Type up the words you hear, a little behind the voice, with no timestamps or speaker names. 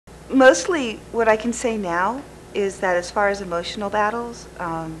Mostly what I can say now is that as far as emotional battles,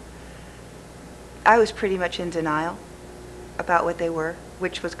 I was pretty much in denial about what they were,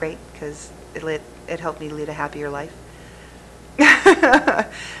 which was great because it helped me lead a happier life.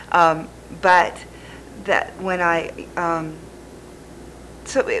 But that when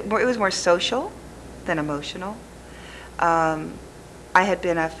so it was more social than emotional. I had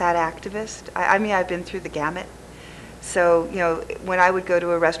been a fat activist. I mean, I've been through the gamut. So, when I would go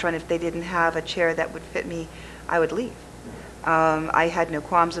to a restaurant, if they didn't have a chair that would fit me, I would leave. I had no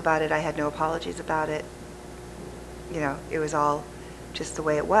qualms about it. I had no apologies about it. It was all just the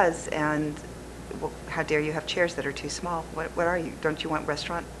way it was. And well, how dare you have chairs that are too small? What are you? Don't you want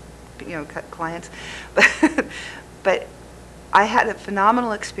restaurant, clients? But I had a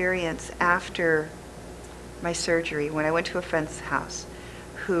phenomenal experience after my surgery when I went to a friend's house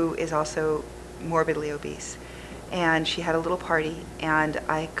who is also morbidly obese. And she had a little party, and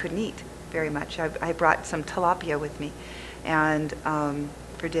I couldn't eat very much. I brought some tilapia with me and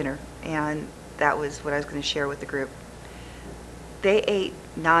for dinner, and that was what I was going to share with the group. They ate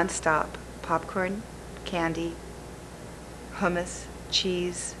nonstop popcorn, candy, hummus,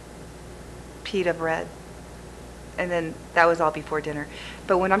 cheese, pita bread, and then that was all before dinner.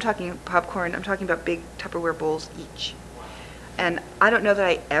 But when I'm talking popcorn, I'm talking about big Tupperware bowls each. And I don't know that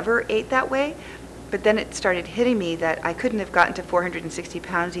I ever ate that way, but then it started hitting me that I couldn't have gotten to 460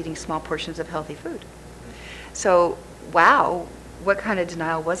 pounds eating small portions of healthy food. So, wow, what kind of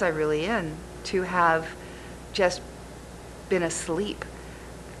denial was I really in to have just been asleep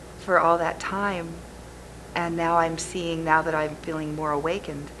for all that time? And now I'm seeing, now that I'm feeling more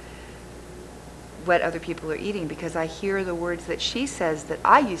awakened, what other people are eating, because I hear the words that she says that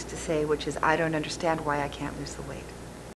I used to say, which is, I don't understand why I can't lose the weight.